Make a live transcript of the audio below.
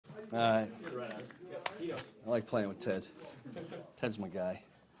All right. I like playing with Ted. Ted's my guy.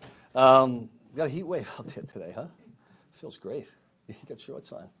 Got a heat wave out there today, huh? Feels great. You got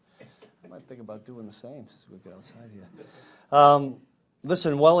shorts on. I might think about doing the same since we get outside here.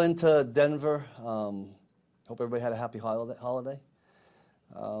 Listen, well into Denver. Hope everybody had a happy holiday.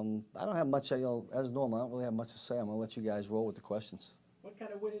 I don't have much, as normal, I don't really have much to say. I'm going to let you guys roll with the questions. What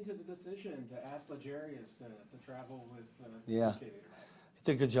kind of went into the decision to ask Legarius to travel with Yeah. He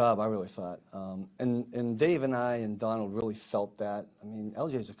did a good job, I really thought. And Dave and I and Donald really felt that. I mean,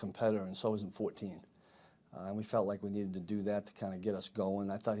 LJ's a competitor, and so isn't 14. And we felt like we needed to do that to kind of get us going.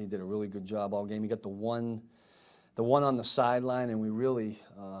 I thought he did a really good job all game. He got the one on the sideline, and we really,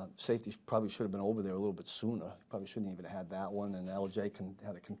 safety probably should have been over there a little bit sooner. Probably shouldn't even have had that one, and LJ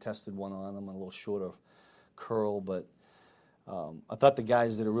had a contested one on him, a little shorter curl. But I thought the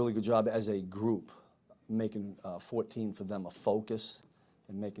guys did a really good job as a group, making 14 for them a focus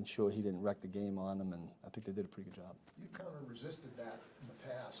and making sure he didn't wreck the game on them, and I think they did a pretty good job. You kind of resisted that in the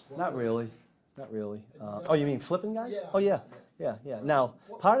past. Not really. Not really. Oh, you mean flipping guys? Yeah. Oh, yeah. Now,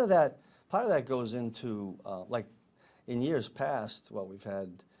 part of that goes into, like, in years past, well, we've had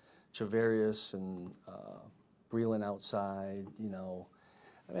Travarius and Breland outside, you know.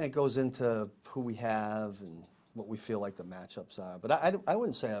 I mean, it goes into who we have and what we feel like the matchups are. But I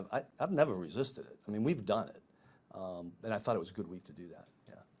wouldn't say I've never resisted it. I mean, we've done it. And I thought it was a good week to do that,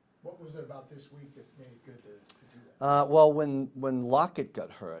 yeah. What was it about this week that made it good to do that? Well, when Lockett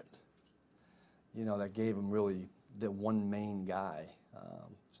got hurt, you know, that gave him really the one main guy.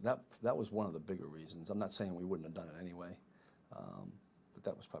 So that was one of the bigger reasons. I'm not saying we wouldn't have done it anyway, but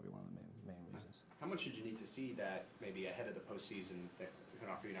that was probably one of the main reasons. How much did you need to see that maybe ahead of the postseason that can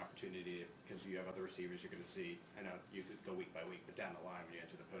offer you an opportunity, because you have other receivers you're going to see? I know you could go week by week, but down the line when you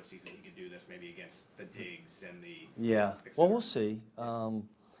enter the postseason, you could do this maybe against the Diggs and the yeah. Well, we'll see.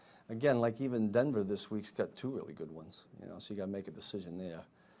 Again, like even Denver this week's got two really good ones. You know, so you got to make a decision there.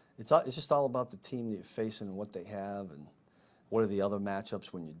 It's just all about the team that you're facing and what they have, and what are the other matchups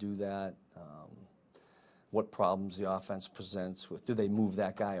when you do that. What problems the offense presents with. Do they move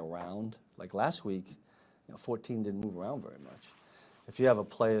that guy around? Like last week, you know, 14 didn't move around very much. If you have a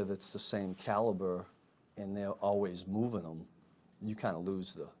player that's the same caliber and they're always moving them, you kind of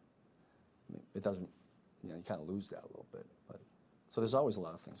lose the. I mean, it doesn't. You know, you kind of lose that a little bit. But so there's always a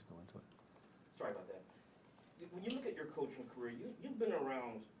lot of things that go into it. Sorry about that. When you look at your coaching career, you've been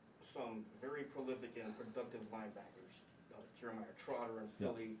around some very prolific and productive linebackers. Jeremiah Trotter in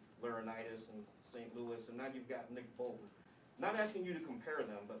Philly, Laurinaitis in St. Louis, and now you've got Nick Bolton. Not asking you to compare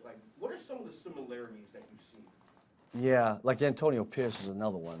them, but like, what are some of the similarities that you see? Yeah, like Antonio Pierce is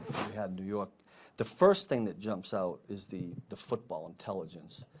another one we had in New York. The first thing that jumps out is the football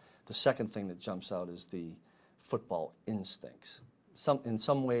intelligence. The second thing that jumps out is the football instincts. In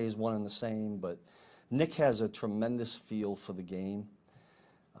some ways, one and the same, but Nick has a tremendous feel for the game.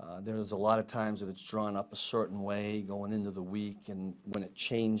 There's a lot of times that it's drawn up a certain way going into the week, and when it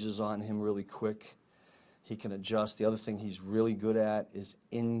changes on him really quick, he can adjust. The other thing he's really good at is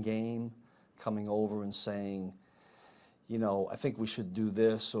in-game, coming over and saying, you know, I think we should do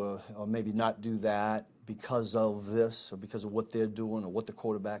this or maybe not do that because of this or because of what they're doing or what the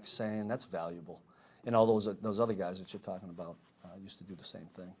quarterback's saying. That's valuable. And all those other guys that you're talking about used to do the same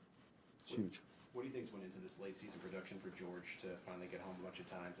thing. It's huge. What do you think's went into this late season production for George to finally get home a bunch of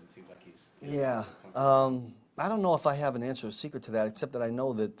times? And it seems like he's yeah. I don't know if I have an answer or secret to that, except that I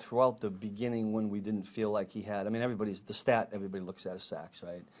know that throughout the beginning when we didn't feel like he had, I mean, everybody looks at is sacks,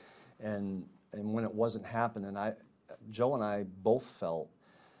 right? And when it wasn't happening, Joe and I both felt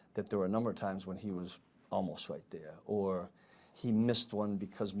that there were a number of times when he was almost right there, or he missed one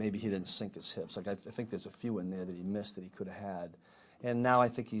because maybe he didn't sink his hips. Like I think there's a few in there that he missed that he could have had. And now I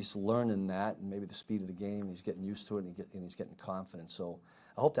think he's learning that, and maybe the speed of the game, he's getting used to it, and he's getting confident. So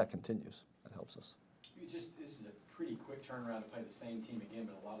I hope that continues. That helps us. This is a pretty quick turnaround to play the same team again,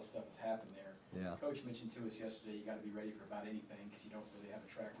 but a lot of stuff has happened there. Yeah. Coach mentioned to us yesterday you got to be ready for about anything because you don't really have a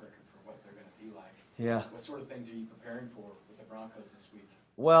track record for what they're going to be like. Yeah. What sort of things are you preparing for with the Broncos this week?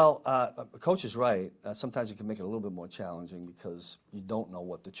 Well, Coach is right. Sometimes it can make it a little bit more challenging because you don't know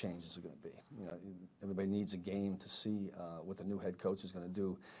what the changes are going to be. You know, everybody needs a game to see what the new head coach is going to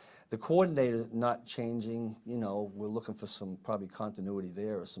do. The coordinator not changing, you know, we're looking for some probably continuity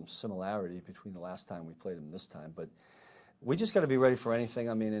there or some similarity between the last time we played him and this time. But we just got to be ready for anything.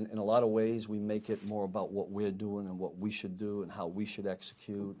 I mean, in a lot of ways, we make it more about what we're doing and what we should do and how we should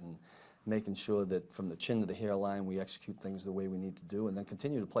execute, and making sure that from the chin to the hairline we execute things the way we need to do, and then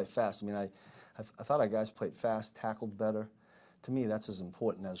continue to play fast. I mean, I thought our guys played fast, tackled better. To me, that's as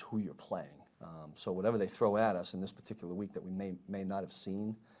important as who you're playing. So whatever they throw at us in this particular week that we may not have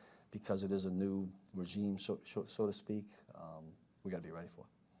seen, because it is a new regime, so to speak. We got to be ready for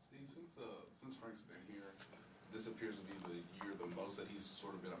it. Steve, since Frank's been here, this appears to be the year the most that he's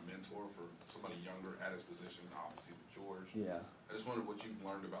sort of been a mentor for somebody younger at his position, obviously with George. Yeah. I just wondered what you've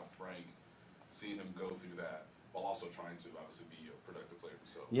learned about Frank, seeing him go through that, while also trying to obviously be a productive player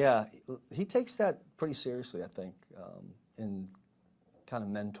himself. Yeah, he takes that pretty seriously, I think, in kind of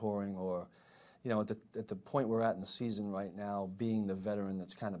mentoring or, you know, at the point we're at in the season right now, being the veteran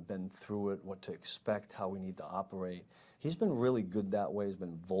that's kind of been through it, what to expect, how we need to operate. He's been really good that way. He's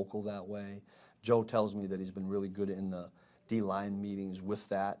been vocal that way. Joe tells me that he's been really good in the D-line meetings with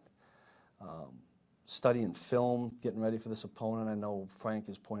that. Studying film, getting ready for this opponent. I know Frank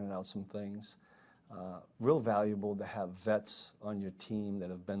has pointed out some things. Real valuable to have vets on your team that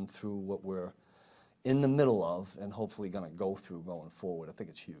have been through what we're in the middle of and hopefully going to go through going forward. I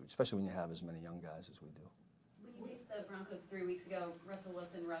think it's huge, especially when you have as many young guys as we do. When you faced the Broncos 3 weeks ago, Russell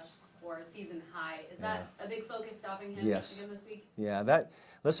Wilson rushed for a season high. Is that a big focus stopping him Yes. again this week? Yeah,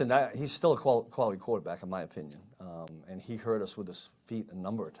 he's still a quality quarterback in my opinion, and he hurt us with his feet a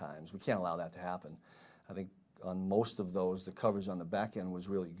number of times. We can't allow that to happen. I think on most of those, the coverage on the back end was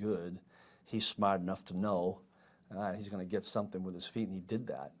really good. He's smart enough to know he's going to get something with his feet, and he did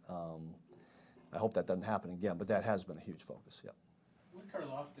that. I hope that doesn't happen again, but that has been a huge focus, yeah. With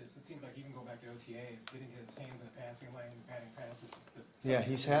Karlaftis, it seemed like even go back to OTAs, getting his hands in the passing lane, batting passes. Yeah,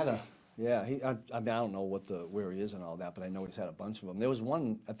 he's had I mean, I don't know where he is and all that, but I know he's had a bunch of them. There was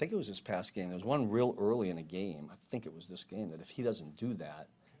one, I think it was this past game, there was one real early in a game, I think it was this game, that if he doesn't do that,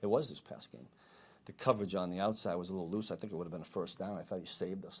 it was this past game. The coverage on the outside was a little loose. I think it would have been a first down. I thought he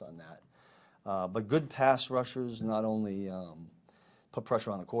saved us on that. But good pass rushers not only put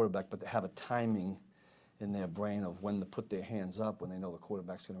pressure on the quarterback, but they have a timing in their brain of when to put their hands up when they know the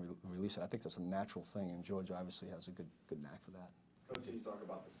quarterback's going to release it. I think that's a natural thing, and George obviously has a good knack for that. Coach, can you talk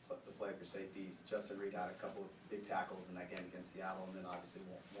about the play of your safeties? Justin Reed had a couple of big tackles in that game against Seattle, and then obviously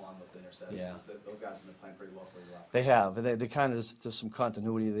one with the interceptions. Yeah. Those guys have been playing pretty well for you the last They have. They kind of, there's some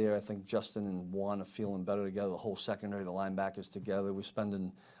continuity there. I think Justin and Juan are feeling better together. The whole secondary, the linebackers together. We're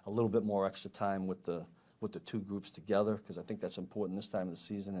spending a little bit more extra time with the two groups together because I think that's important this time of the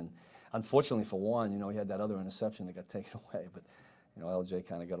season. And unfortunately for Juan, you know, he had that other interception that got taken away. But, you know, LJ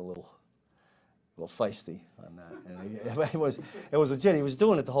kind of got a little feisty on that. And it was legit. He was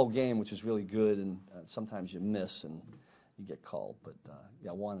doing it the whole game, which was really good. And sometimes you miss and you get called. But,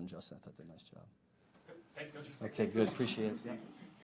 yeah, Juan and Justin, I thought did a nice job. Thanks, Coach. Okay, good. Appreciate it. Yeah.